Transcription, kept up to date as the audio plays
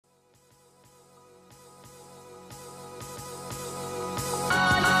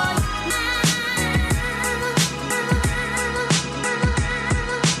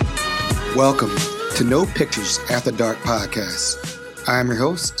Welcome to No Pictures After Dark podcast. I'm your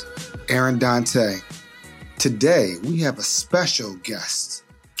host, Aaron Dante. Today, we have a special guest,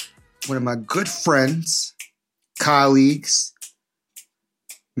 one of my good friends, colleagues,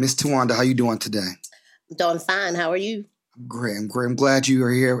 Miss Tawanda. How you doing today? I'm doing fine. How are you? I'm great. I'm glad you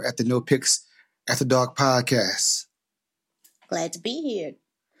are here at the No Pics After Dark podcast. Glad to be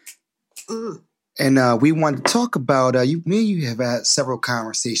here. And we want to talk about, me and you have had several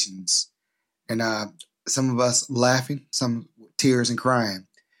conversations, and some of us laughing, some tears and crying.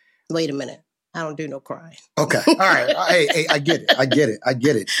 Wait a minute. I don't do no crying. Okay. All right. Hey, I get it.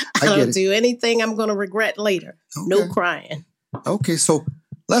 I don't do anything I'm going to regret later. Okay. No crying. Okay. So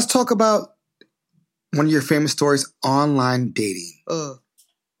let's talk about one of your famous stories, online dating.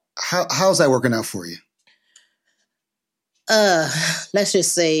 How's that working out for you? Let's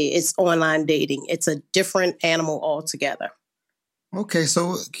just say it's online dating. It's a different animal altogether. Okay,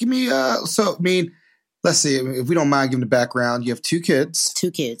 so give me, let's see, if we don't mind giving the background, you have two kids.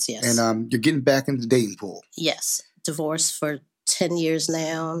 Two kids, yes. And you're getting back into the dating pool. Yes, divorced for 10 years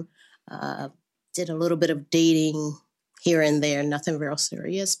now. Did a little bit of dating here and there, nothing real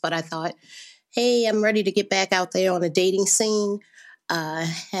serious. But I thought, hey, I'm ready to get back out there on the dating scene.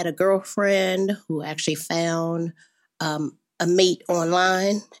 Had a girlfriend who actually found a mate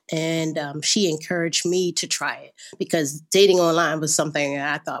online, and she encouraged me to try it because dating online was something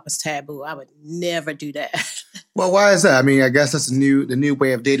I thought was taboo. I would never do that. Well, why is that? I mean, I guess that's the new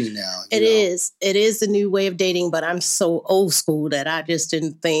way of dating now. It is the new way of dating, but I'm so old school that I just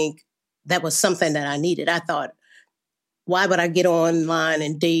didn't think that was something that I needed. I thought, why would I get online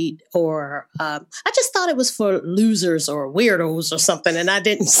and date? Or I just thought it was for losers or weirdos or something, and I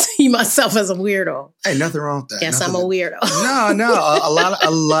didn't see myself as a weirdo. Hey, nothing wrong with that. Yes, I'm a weirdo. No,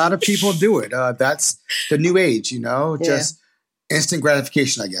 a lot of people do it. That's the new age, just instant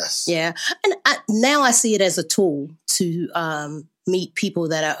gratification, I guess. Yeah, and now I see it as a tool to meet people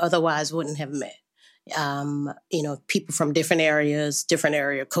that I otherwise wouldn't have met. People from different areas, different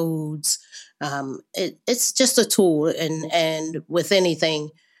area codes. It's just a tool, and with anything,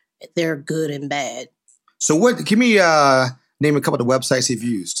 they're good and bad. So give me name a couple of the websites you've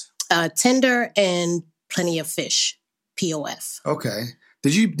used. Tinder and Plenty of Fish, POF. Okay.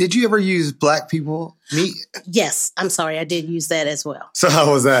 Did you ever use Black People Meet? Yes. I'm sorry. I did use that as well. So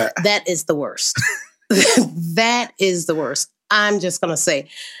how was that? That is the worst. That is the worst. I'm just going to say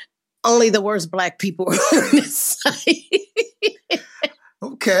only the worst Black people are on this site.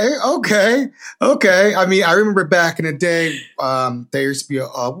 Okay. I mean, I remember back in the day, there used to be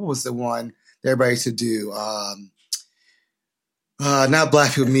what was the one that everybody used to do? Not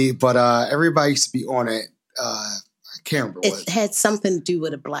Black People Meet, but everybody used to be on it. I can't remember what. It had something to do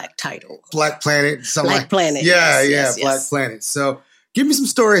with a Black title. Black Planet. Black Planet. Yeah, Black Planet. So give me some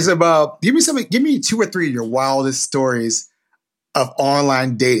stories give me 2 or 3 of your wildest stories of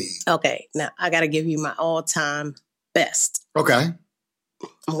online dating. Okay. Now, I got to give you my all-time best. Okay.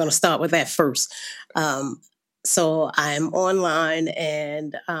 I'm going to start with that first. So I'm online,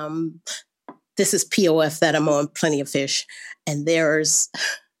 and this is POF that I'm on, Plenty of Fish, and there's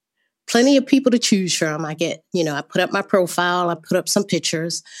plenty of people to choose from. I put up my profile, I put up some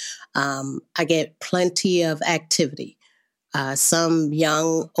pictures. I get plenty of activity. Some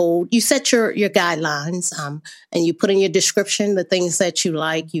young, old. You set your guidelines, and you put in your description the things that you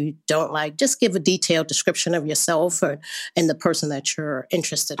like, you don't like. Just give a detailed description of yourself and the person that you're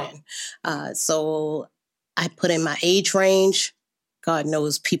interested in. So I put in my age range. God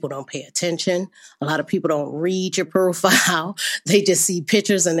knows people don't pay attention. A lot of people don't read your profile. They just see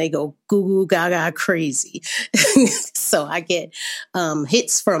pictures and they go goo goo gaga crazy. So I get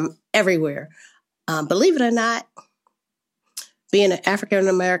hits from everywhere. Believe it or not, being an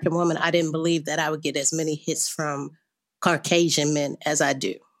African-American woman, I didn't believe that I would get as many hits from Caucasian men as I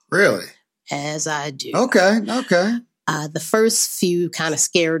do. Really? As I do. Okay. The first few kind of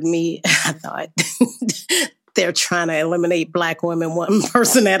scared me. I thought they're trying to eliminate Black women one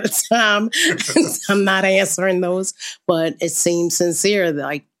person at a time. I'm not answering those, but it seems sincere,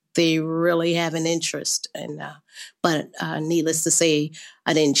 like they really have an interest. But needless to say,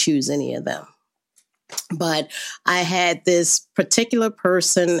 I didn't choose any of them. But I had this particular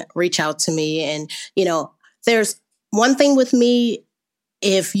person reach out to me, and, there's one thing with me.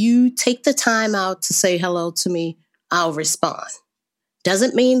 If you take the time out to say hello to me, I'll respond.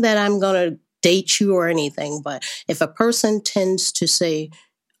 Doesn't mean that I'm going to date you or anything, but if a person tends to say,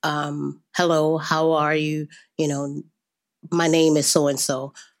 hello, how are you? My name is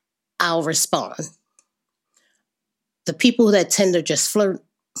so-and-so, I'll respond. The people that tend to just flirt,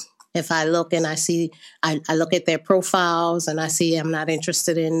 If I look and I see, I look at their profiles and I see I'm not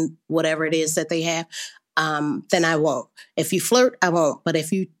interested in whatever it is that they have, then I won't. If you flirt, I won't. But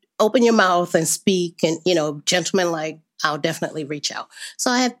if you open your mouth and speak and, gentleman-like, I'll definitely reach out.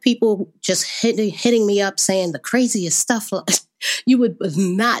 So I have people just hitting me up saying the craziest stuff. You would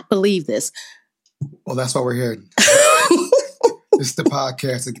not believe this. Well, that's why we're here. It's the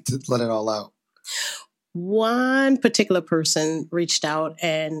podcast to let it all out. One particular person reached out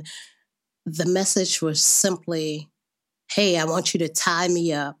and the message was simply, "Hey, I want you to tie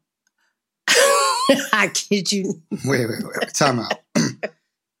me up." I kid you. Wait. Time out.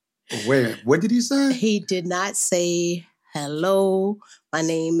 Wait, what did he say? He did not say, "Hello, my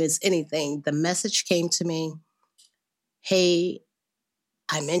name is anything." The message came to me, "Hey,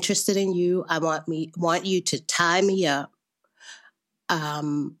 I'm interested in you. I want you to tie me up.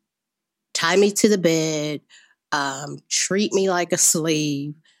 Tie me to the bed, treat me like a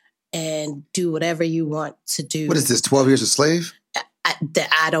slave, and do whatever you want to do." What is this, 12 Years a Slave?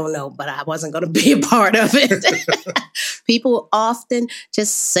 I don't know, but I wasn't going to be a part of it. People often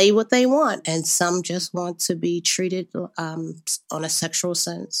just say what they want, and some just want to be treated on a sexual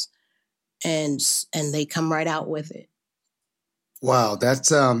sense, and they come right out with it. Wow, that's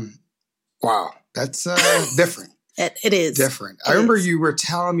different. It is different. I remember you were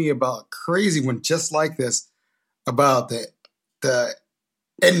telling me about a crazy one just like this, about the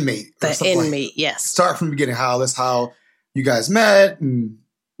inmate. The inmate, yes. Start from the beginning. How you guys met and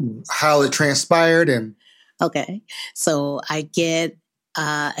how it transpired. And okay, so I get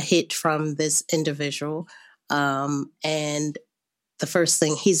a hit from this individual, and the first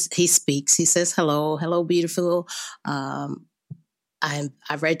thing he speaks, he says, "Hello, beautiful.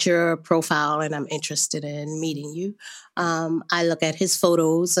 I read your profile and I'm interested in meeting you." I look at his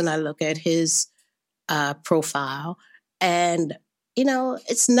photos and I look at his profile, and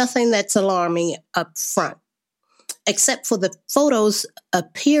it's nothing that's alarming up front, except for the photos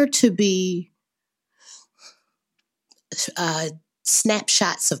appear to be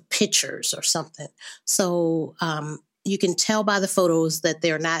snapshots of pictures or something. So you can tell by the photos that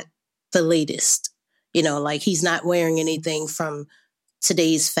they're not the latest. Like he's not wearing anything from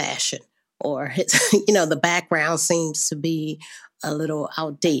today's fashion, or the background seems to be a little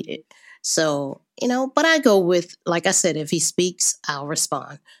outdated. So, but I go with, like I said, if he speaks, I'll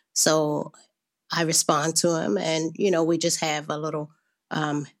respond. So I respond to him and, we just have a little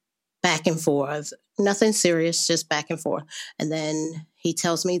back and forth, nothing serious, just back and forth. And then he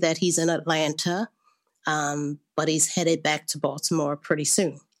tells me that he's in Atlanta, but he's headed back to Baltimore pretty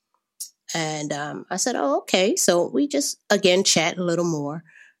soon. And I said, "Oh, okay." So we just, again, chat a little more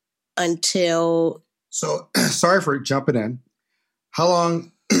until... So, sorry for jumping in. How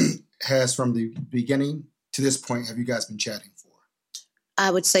long has, from the beginning to this point, have you guys been chatting for?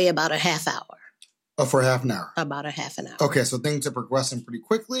 I would say about a half hour. Oh, for half an hour? About a half an hour. Okay, so things are progressing pretty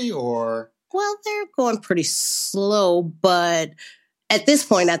quickly, or? Well, they're going pretty slow, but at this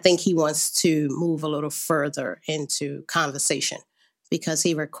point, I think he wants to move a little further into conversation, because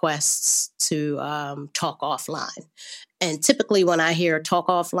he requests to talk offline. And typically when I hear talk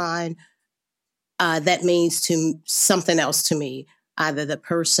offline, that means something else to me. Either the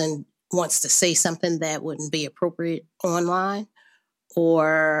person wants to say something that wouldn't be appropriate online,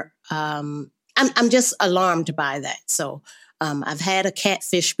 or I'm just alarmed by that. So I've had a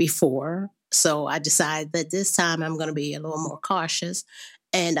catfish before, so I decided that this time I'm going to be a little more cautious,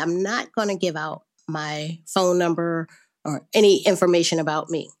 and I'm not going to give out my phone number or any information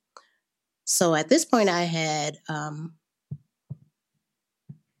about me. So at this point, I had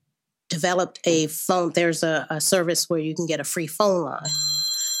developed a phone. There's a service where you can get a free phone line.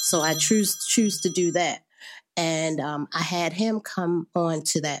 So I choose to do that. And I had him come on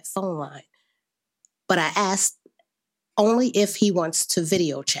to that phone line. But I asked only if he wants to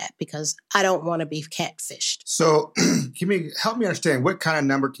video chat, because I don't want to be catfished. So help me understand, what kind of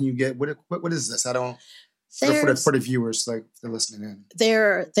number can you get? What is this? I don't... For the viewers, like they're listening in.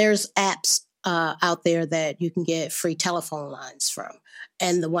 There's apps out there that you can get free telephone lines from.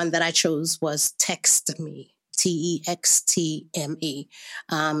 And the one that I chose was TextMe, TextMe.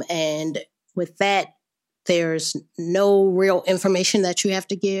 And with that, there's no real information that you have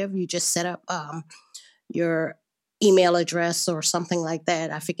to give. You just set up your email address or something like that.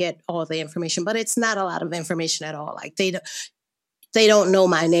 I forget all the information, but it's not a lot of information at all. Like they don't know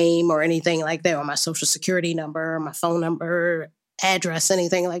my name or anything like that, or my social security number, or my phone number, address,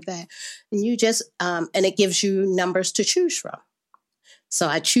 anything like that. And you just, and it gives you numbers to choose from. So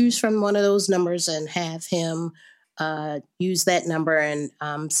I choose from one of those numbers and have him use that number and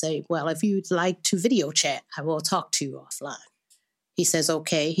say, "Well, if you'd like to video chat, I will talk to you offline." he says,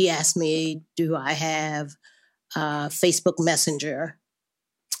 okay. He asked me, do I have Facebook Messenger?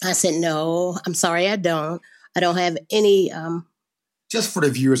 I said, no, I'm sorry, I don't. I don't have any. Just for the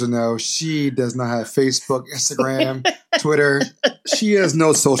viewers to know, she does not have Facebook, Instagram, Twitter. She has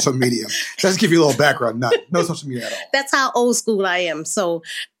no social media. Let's give you a little background. None. No social media at all. That's how old school I am. So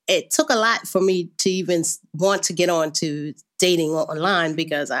it took a lot for me to even want to get on to dating online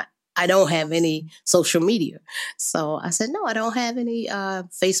because I don't have any social media. So I said, no, I don't have any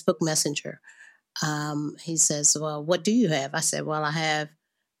Facebook Messenger. He says, well, what do you have? I said, well, I have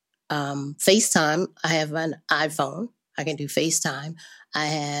FaceTime. I have an iPhone. I can do FaceTime. I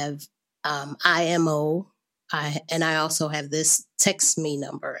have IMO. And I also have this text me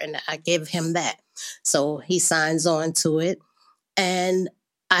number, and I give him that. So he signs on to it, and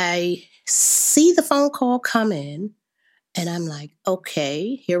I see the phone call come in, and I'm like,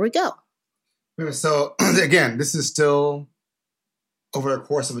 okay, here we go. So again, this is still over the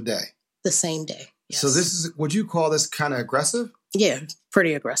course of a day. The same day. Yes. So this is, would you call this kind of aggressive? Yeah,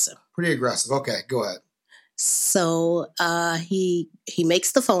 pretty aggressive. Pretty aggressive. Okay, go ahead. So he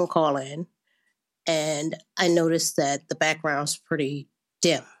makes the phone call in, and I noticed that the background's pretty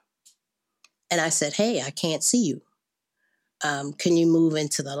dim. And I said, hey, I can't see you. Can you move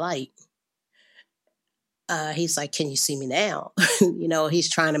into the light? He's like, can you see me now? He's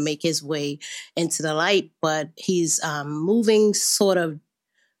trying to make his way into the light, but he's moving sort of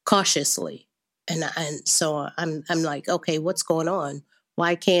cautiously. And so I'm like, okay, what's going on?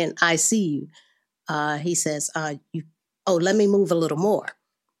 Why can't I see you? He says, let me move a little more.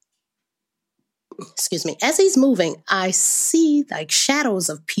 Excuse me. As he's moving, I see like shadows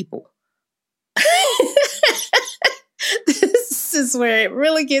of people. This is where it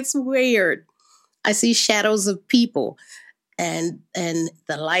really gets weird. I see shadows of people, and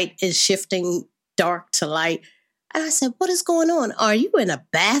the light is shifting dark to light. And I said, what is going on? Are you in a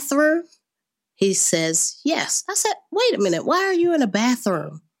bathroom? He says, yes. I said, wait a minute. Why are you in a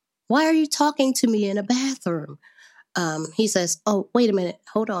bathroom? Why are you talking to me in a bathroom? He says, oh, wait a minute.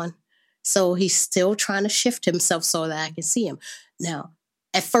 Hold on. So he's still trying to shift himself so that I can see him. Now,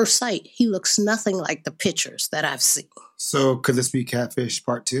 at first sight, he looks nothing like the pictures that I've seen. So could this be Catfish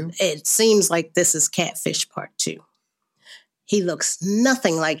Part 2? It seems like this is Catfish Part 2. He looks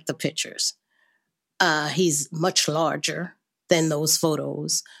nothing like the pictures. He's much larger than those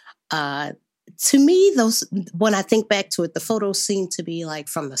photos. To me, when I think back to it, the photos seem to be like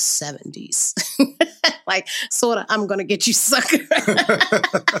from the 70s. Like, sort of, I'm going to get you, sucker.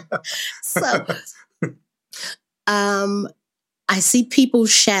 So, I see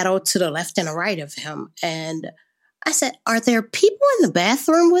people's shadow to the left and the right of him. And I said, are there people in the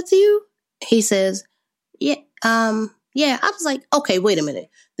bathroom with you? He says, yeah. Yeah. I was like, okay, wait a minute.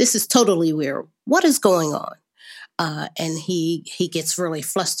 This is totally weird. What is going on? And he gets really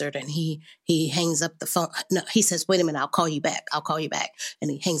flustered, and he hangs up the phone. No, he says, wait a minute, I'll call you back.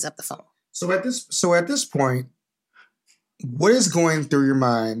 And he hangs up the phone. So at this point, what is going through your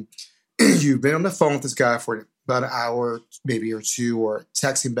mind? You've been on the phone with this guy for about an hour, maybe, or two, or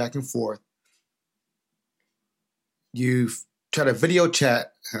texting back and forth. You've tried to video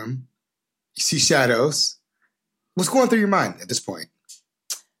chat him. You see shadows. What's going through your mind at this point?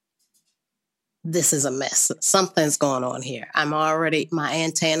 This is a mess. Something's going on here. My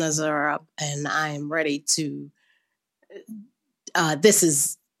antennas are up, and I am ready to, I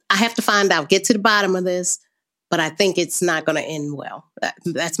have to find out, get to the bottom of this, but I think it's not going to end well.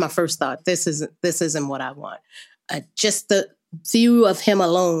 That's my first thought. This isn't what I want. Just the view of him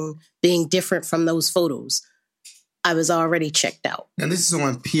alone being different from those photos, I was already checked out. And this is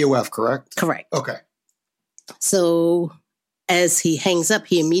on POF, correct? Correct. Okay. So as he hangs up,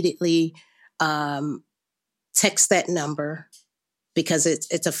 he immediately text that number, because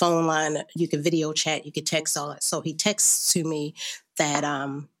it's a phone line. You can video chat, you can text, all that. So he texts to me that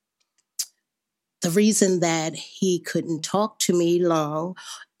the reason that he couldn't talk to me long,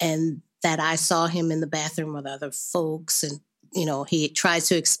 and that I saw him in the bathroom with other folks, and he tries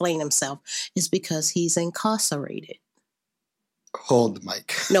to explain himself, is because he's incarcerated. Hold the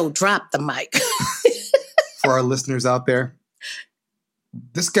mic. No, drop the mic. For our listeners out there,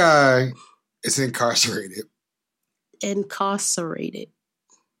 this guy is incarcerated.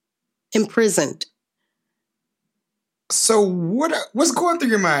 Imprisoned. So what's going through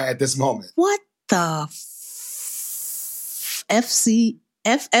your mind at this moment? What the FCA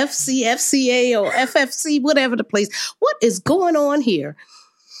or FFC, whatever the place. What is going on here?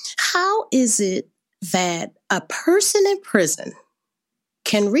 How is it that a person in prison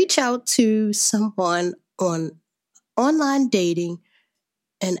can reach out to someone on online dating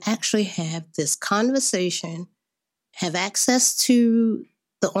and actually have this conversation have access to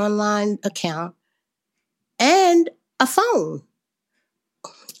the online account, and a phone.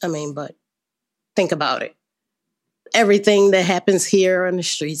 I mean, but think about it. Everything that happens here on the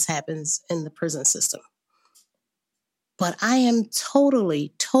streets happens in the prison system. But I am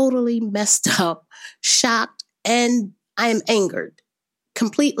totally, totally messed up, shocked, and I am angered,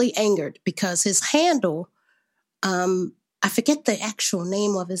 completely angered, because his handle, I forget the actual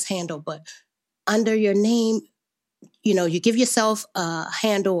name of his handle, but under your name, you give yourself a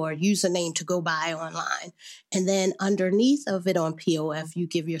handle or username to go by online. And then underneath of it on POF,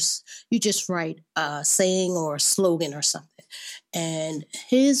 you just write a saying or a slogan or something. And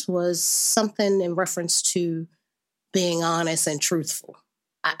his was something in reference to being honest and truthful.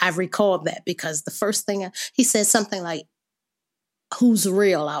 I recalled that because the first thing he said something like, "Who's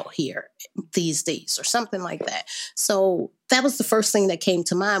real out here these days?" or something like that. So that was the first thing that came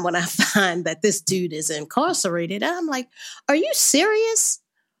to mind when I find that this dude is incarcerated. And I'm like, are you serious?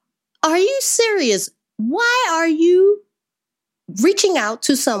 Are you serious? Why are you reaching out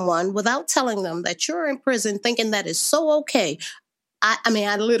to someone without telling them that you're in prison, thinking that is so okay? I mean,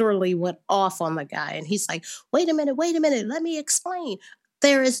 I literally went off on the guy, and he's like, wait a minute, let me explain.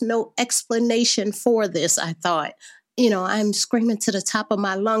 There is no explanation for this, I thought. I'm screaming to the top of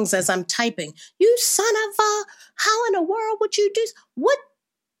my lungs as I'm typing. You son of a, how in the world would you do? What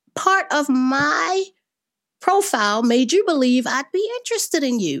part of my profile made you believe I'd be interested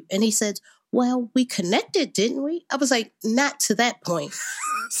in you? And he said, well, we connected, didn't we? I was like, not to that point.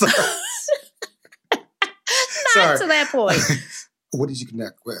 Sorry. Not to that point. What did you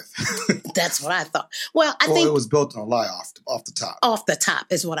connect with? That's what I thought. Well, I think it was built on a lie off the top. Off the top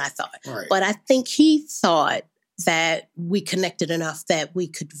is what I thought. Right. But I think he thought that we connected enough that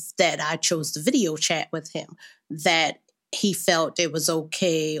I chose to video chat with him, that he felt it was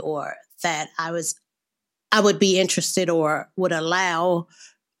okay, or that I would be interested or would allow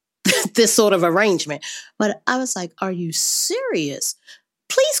this sort of arrangement. But I was like, are you serious?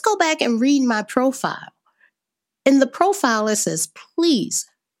 Please go back and read my profile. In the profile, it says, please,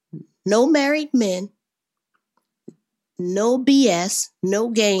 no married men, no BS, no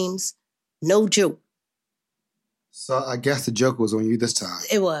games, no joke. So I guess the joke was on you this time.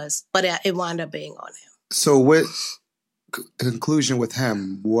 It was, but it wound up being on him. So what conclusion with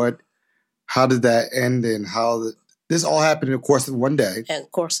him? How did that end, and this all happened in the course of one day? In the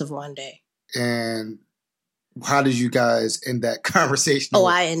course of one day. And how did you guys end that conversation? Oh,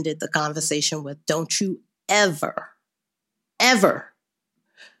 I ended the conversation with, don't you ever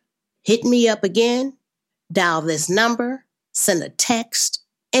hit me up again, dial this number, send a text,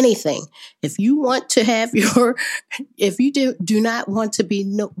 anything. If you want to have if you do not want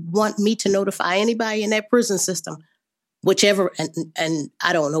to want me to notify anybody in that prison system, whichever, and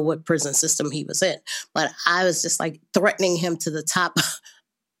I don't know what prison system he was in, but I was just like threatening him to the top.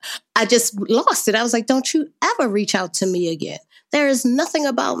 I just lost it. I was like, don't you ever reach out to me again. There is nothing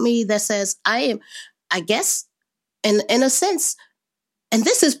about me that says I guess, in a sense, and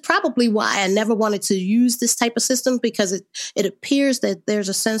this is probably why I never wanted to use this type of system, because it appears that there's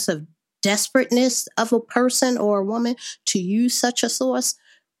a sense of desperateness of a person or a woman to use such a source.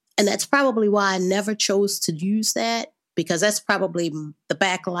 And that's probably why I never chose to use that, because that's probably the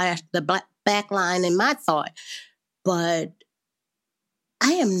backline in my thought. But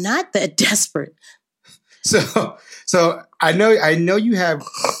I am not that desperate. So I know you have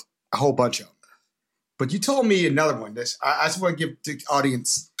a whole bunch of them, but you told me another one. I just want to give the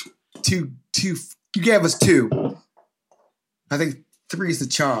audience two. You gave us two. I think three is the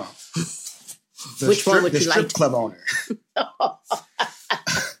charm. Which one would you like? The strip club owner.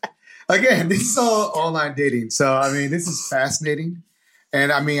 Again, this is all online dating. So, I mean, this is fascinating.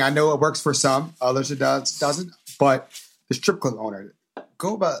 And, I mean, I know it works for some. Others it doesn't. But the strip club owner,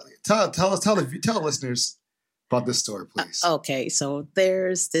 tell the listeners about this story, please. Okay, so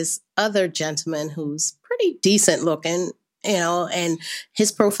there's this other gentleman who's pretty decent looking, and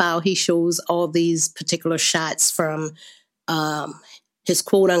his profile, he shows all these particular shots from his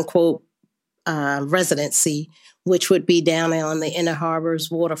quote-unquote residency, which would be down on the Inner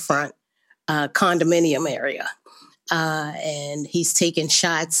Harbors waterfront condominium area. And he's taking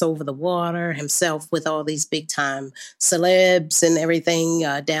shots over the water himself with all these big time celebs and everything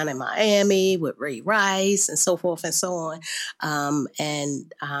down in Miami with Ray Rice and so forth and so on.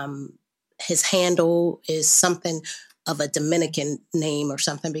 And his handle is something of a Dominican name or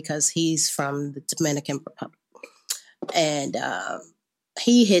something, because he's from the Dominican Republic. And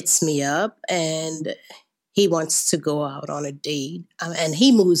he hits me up and he wants to go out on a date. And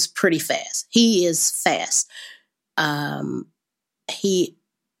he moves pretty fast. He is fast. He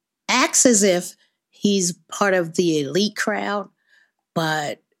acts as if he's part of the elite crowd,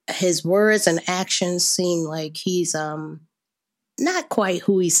 but his words and actions seem like he's not quite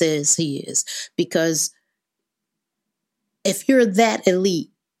who he says he is. Because if you're that elite,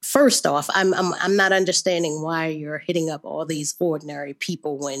 first off, I'm not understanding why you're hitting up all these ordinary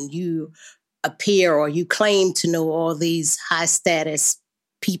people when you appear or you claim to know all these high status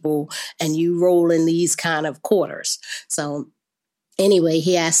people and you roll in these kind of quarters. So anyway,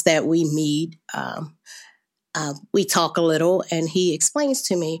 he asked that we meet. We talk a little, and he explains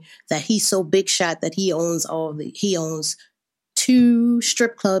to me that he's so big shot that he owns 2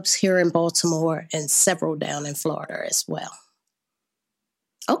 strip clubs here in Baltimore and several down in Florida as well.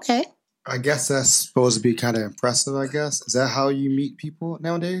 Okay. I guess that's supposed to be kind of impressive, I guess. Is that how you meet people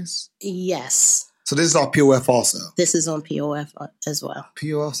nowadays? Yes. So this is on POF also? This is on POF as well.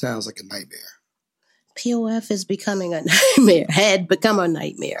 POF sounds like a nightmare. POF is becoming a nightmare, had become a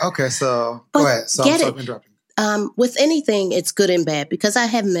nightmare. Okay, so go ahead. So I'm sorry for interrupting. With anything, it's good and bad because I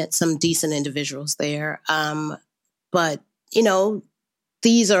have met some decent individuals there. But,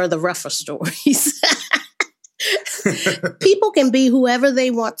 these are the rougher stories. People can be whoever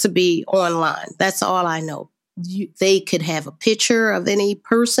they want to be online. That's all I know. They could have a picture of any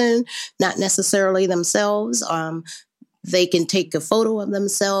person, not necessarily themselves. They can take a photo of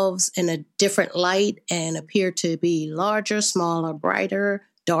themselves in a different light and appear to be larger, smaller, brighter,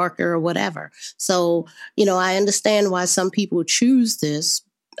 darker, whatever. So, I understand why some people choose this.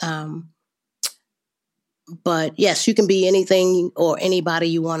 But yes, you can be anything or anybody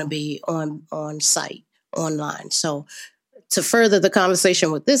you want to be on site, online. So to further the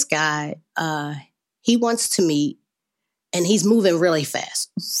conversation with this guy, he wants to meet, and he's moving really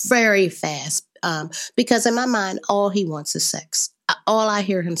fast, very fast. Because in my mind, all he wants is sex. All I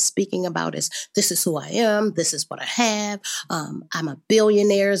hear him speaking about is, this is who I am. This is what I have. I'm a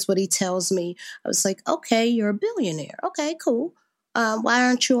billionaire is what he tells me. I was like, okay, you're a billionaire. Okay, cool. Why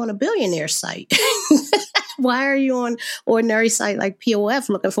aren't you on a billionaire site? Why are you on ordinary site like POF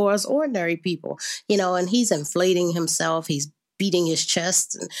looking for us ordinary people? And he's inflating himself. He's beating his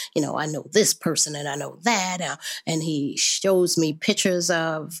chest. And, I know this person and I know that. And he shows me pictures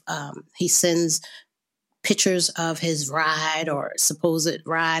of, he sends pictures of his ride or supposed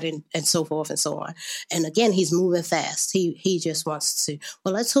ride and so forth and so on. And again, he's moving fast. He just wants to,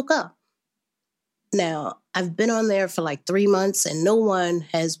 well, let's hook up. Now, I've been on there for like 3 months and no one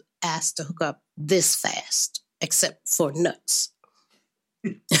has asked to hook up this fast, except for nuts.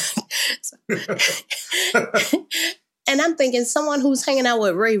 And I'm thinking, someone who's hanging out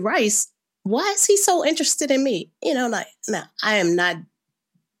with Ray Rice, why is he so interested in me? Now, I am not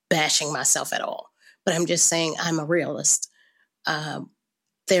bashing myself at all, but I'm just saying I'm a realist.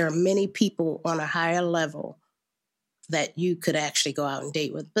 There are many people on a higher level that you could actually go out and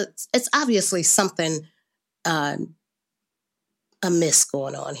date with, but it's obviously something amiss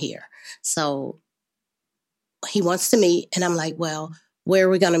going on here. So he wants to meet, and I'm like, well, where are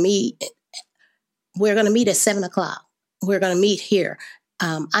we going to meet? We're going to meet at 7:00. We're going to meet here.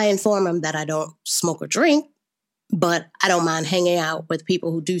 I inform him that I don't smoke or drink, but I don't mind hanging out with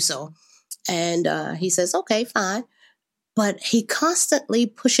people who do so. And he says, okay, fine. But he constantly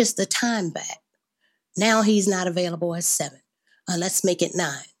pushes the time back. Now he's not available at 7. Let's make it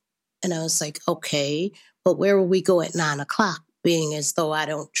 9. And I was like, okay, but where will we go at 9:00? Being as though I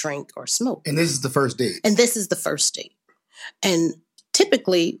don't drink or smoke. And this is the first date. And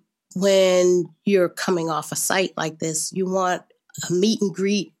typically, when you're coming off a site like this, you want a meet and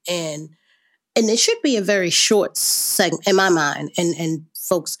greet, and it should be a very short segment in my mind. And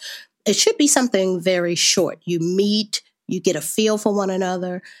folks, it should be something very short. You meet, you get a feel for one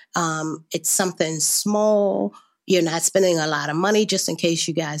another. It's something small. You're not spending a lot of money just in case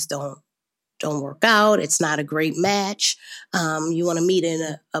you guys don't work out. It's not a great match. You want to meet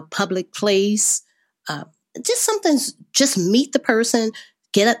in a public place. Just meet the person,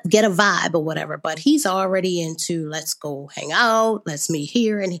 get a vibe or whatever. But he's already into, let's go hang out, let's meet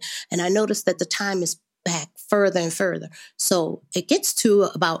here. And I noticed that the time is back further and further. So it gets to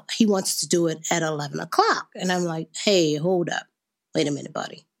about, he wants to do it at 11:00. And I'm like, hey, hold up. Wait a minute,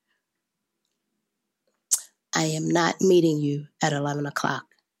 buddy. I am not meeting you at 11:00.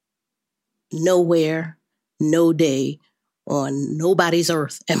 Nowhere, no day, on nobody's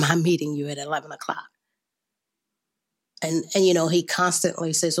earth am I meeting you at 11:00. And he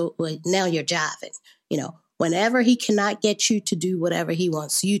constantly says, well, now you're jiving. Whenever he cannot get you to do whatever he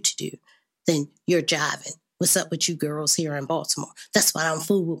wants you to do, then you're jiving. What's up with you girls here in Baltimore? That's why I don't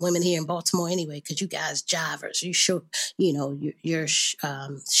fool with women here in Baltimore anyway, because you guys jivers. You're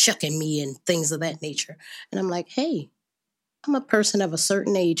shucking me and things of that nature. And I'm like, hey, I'm a person of a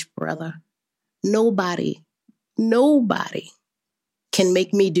certain age, brother. Nobody can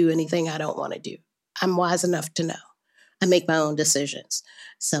make me do anything I don't want to do. I'm wise enough to know. I make my own decisions.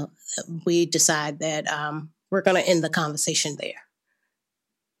 So we decide that we're going to end the conversation there.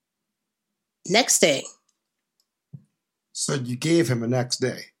 Next day. So you gave him a next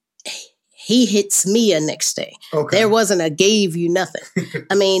day. He hits me a next day. Okay. There wasn't a gave you nothing.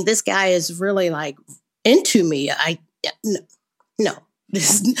 I mean, this guy is really like into me. No.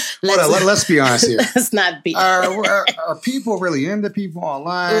 Let's be honest here. Let's not be. Are people really into people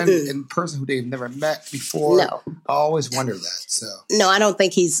online in person who they've never met before? No. I always wonder that. So no, I don't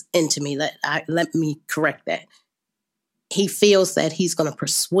think he's into me. Let me correct that. He feels that he's going to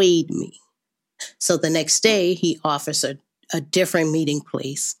persuade me. So the next day, he offers a different meeting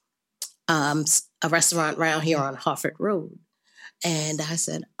place, a restaurant around here on Harford Road. And I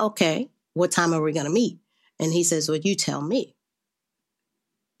said, okay, what time are we going to meet? And he says, well, you tell me.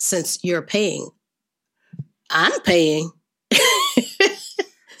 Since you're paying, I'm paying.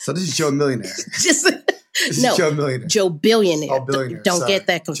 So this is Joe Millionaire. This is Joe Millionaire. Joe Billionaire. Oh, Billionaire. Don't get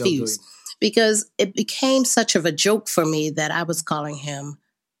that confused. Because it became such of a joke for me that I was calling him,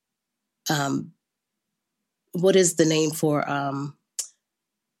 what is the name for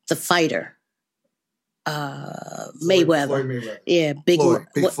the fighter? Mayweather. Floyd Mayweather. Yeah, Big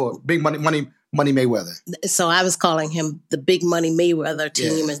Money Mayweather. So I was calling him the Big Money Mayweather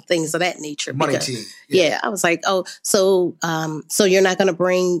team and things of that nature. Money team. Yeah, I was like, oh, so you're not going to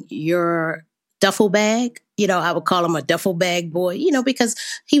bring your duffel bag? You know, I would call him a duffel bag boy, you know, because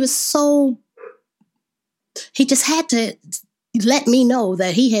he just had to let me know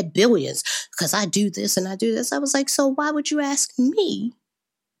that he had billions because I do this and I do this. I was like, so why would you ask me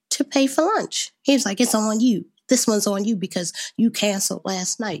to pay for lunch? He was like, it's on you. This one's on you because you canceled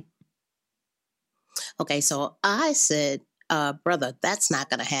last night. Okay, so I said, brother, that's not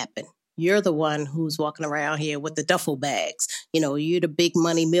going to happen. You're the one who's walking around here with the duffel bags. You know, you're the big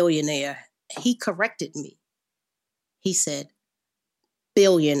money millionaire. He corrected me. He said,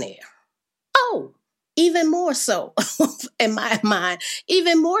 billionaire. Oh, even more so. In my mind,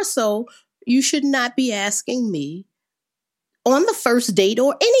 even more so, you should not be asking me on the first date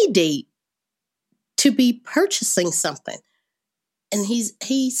or any date to be purchasing something. And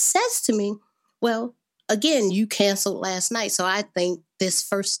he says to me, well, again, you canceled last night, so I think this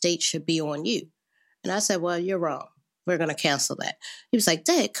first date should be on you. And I said, well, you're wrong. We're going to cancel that. He was like,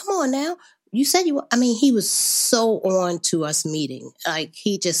 Dad, come on now. You said you were. I mean, he was so on to us meeting. Like,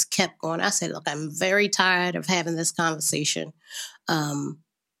 he just kept going. I said, look, I'm very tired of having this conversation. And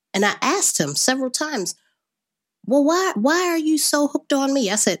I asked him several times, well, why are you so hooked on me?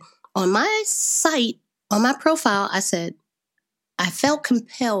 I said, on my site, on my profile, I said, I felt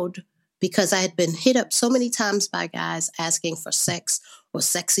compelled because I had been hit up so many times by guys asking for sex or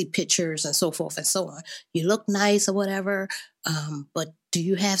sexy pictures and so forth and so on. You look nice or whatever, but do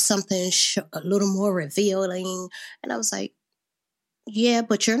you have something a little more revealing? And I was like, yeah,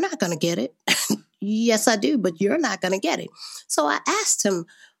 but you're not going to get it. Yes, I do, but you're not going to get it. So I asked him,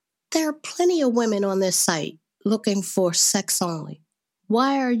 there are plenty of women on this site looking for sex only.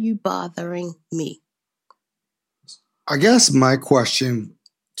 Why are you bothering me? I guess my question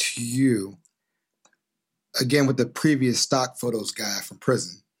to you, again with the previous stock photos guy from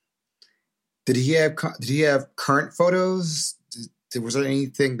prison, did he have current photos? Was there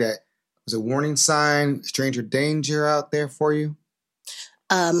anything that was a warning sign, stranger danger out there for you?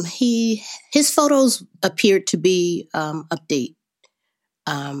 His photos appeared to be update.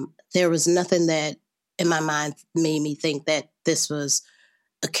 There was nothing that in my mind made me think that this was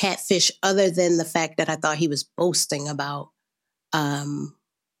a catfish, other than the fact that I thought he was boasting about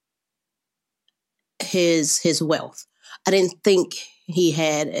his wealth. I didn't think he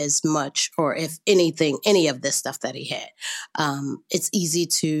had as much, or if anything, any of this stuff that he had. It's easy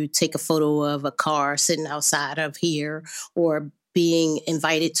to take a photo of a car sitting outside of here, or being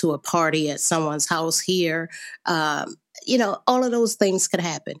invited to a party at someone's house here. You know, all of those things could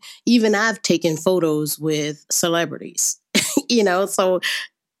happen. Even I've taken photos with celebrities, you know, so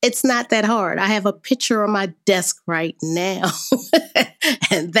it's not that hard. I have a picture on my desk right now,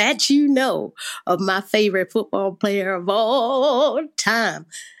 and that you know, of my favorite football player of all time,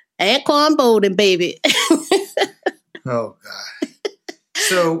 Anquan Boldin, baby. Oh, God.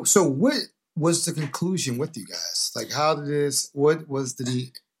 So what was the conclusion with you guys? Like, did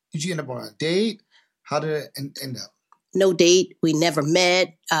you end up on a date? How did it end up? No date. We never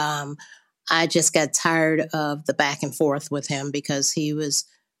met. I just got tired of the back and forth with him because he was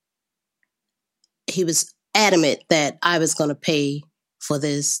adamant that I was going to pay for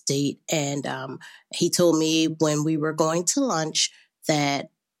this date. And he told me when we were going to lunch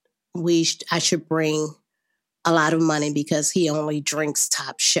that I should bring a lot of money because he only drinks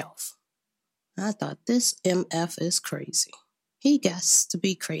top shelf. I thought, this MF is crazy. He gets to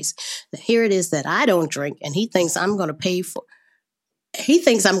be crazy. Now, here it is that I don't drink, and he thinks I'm going to pay for. He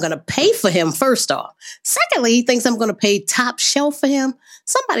thinks I'm going to pay for him, first off. Secondly, he thinks I'm going to pay top shelf for him.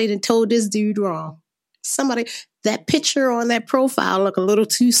 Somebody done told this dude wrong. That picture on that profile look a little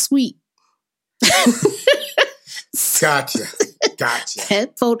too sweet. Gotcha.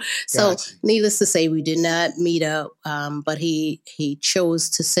 That photo. So, needless to say, we did not meet up, but he chose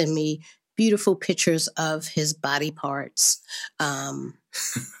to send me beautiful pictures of his body parts.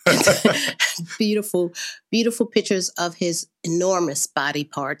 Beautiful pictures of his enormous body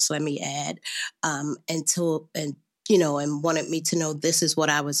parts, let me add, and wanted me to know this is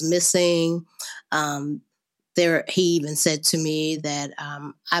what I was missing. He even said to me that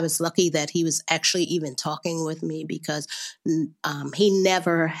I was lucky that he was actually even talking with me because he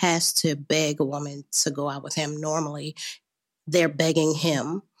never has to beg a woman to go out with him. Normally, they're begging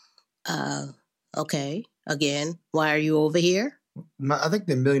him. Okay, again, why are you over here? I think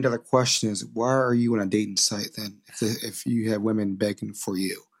the $1 million question is, why are you on a dating site then if you have women begging for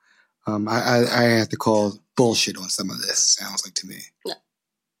you? I have to call bullshit on some of this, sounds like to me.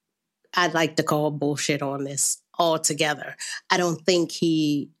 I'd like to call bullshit on this altogether. I don't think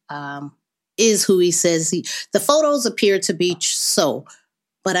he is who he says he. The photos appear to be so,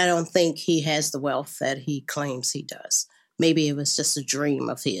 but I don't think he has the wealth that he claims he does. Maybe it was just a dream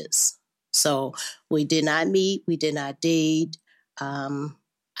of his. So we did not meet. We did not date. I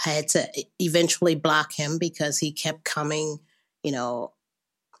had to eventually block him because he kept coming,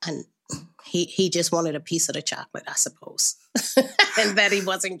 and he just wanted a piece of the chocolate, I suppose, and that he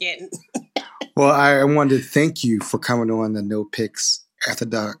wasn't getting. Well, I wanted to thank you for coming on the No Pics After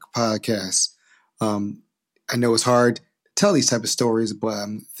Dark podcast. I know it's hard to tell these type of stories, but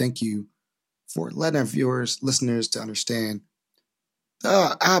thank you for letting our listeners to understand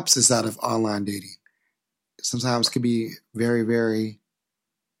the opposites out of online dating. Sometimes it can be very, very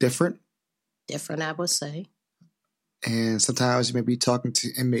different. Different, I would say. And sometimes you may be talking to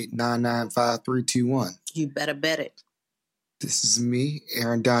inmate 995321. You better bet it. This is me,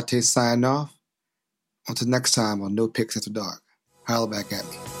 Aaron Dante, signing off. Until next time on No Pics After Dark. Holla back at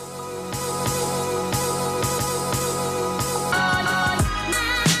me.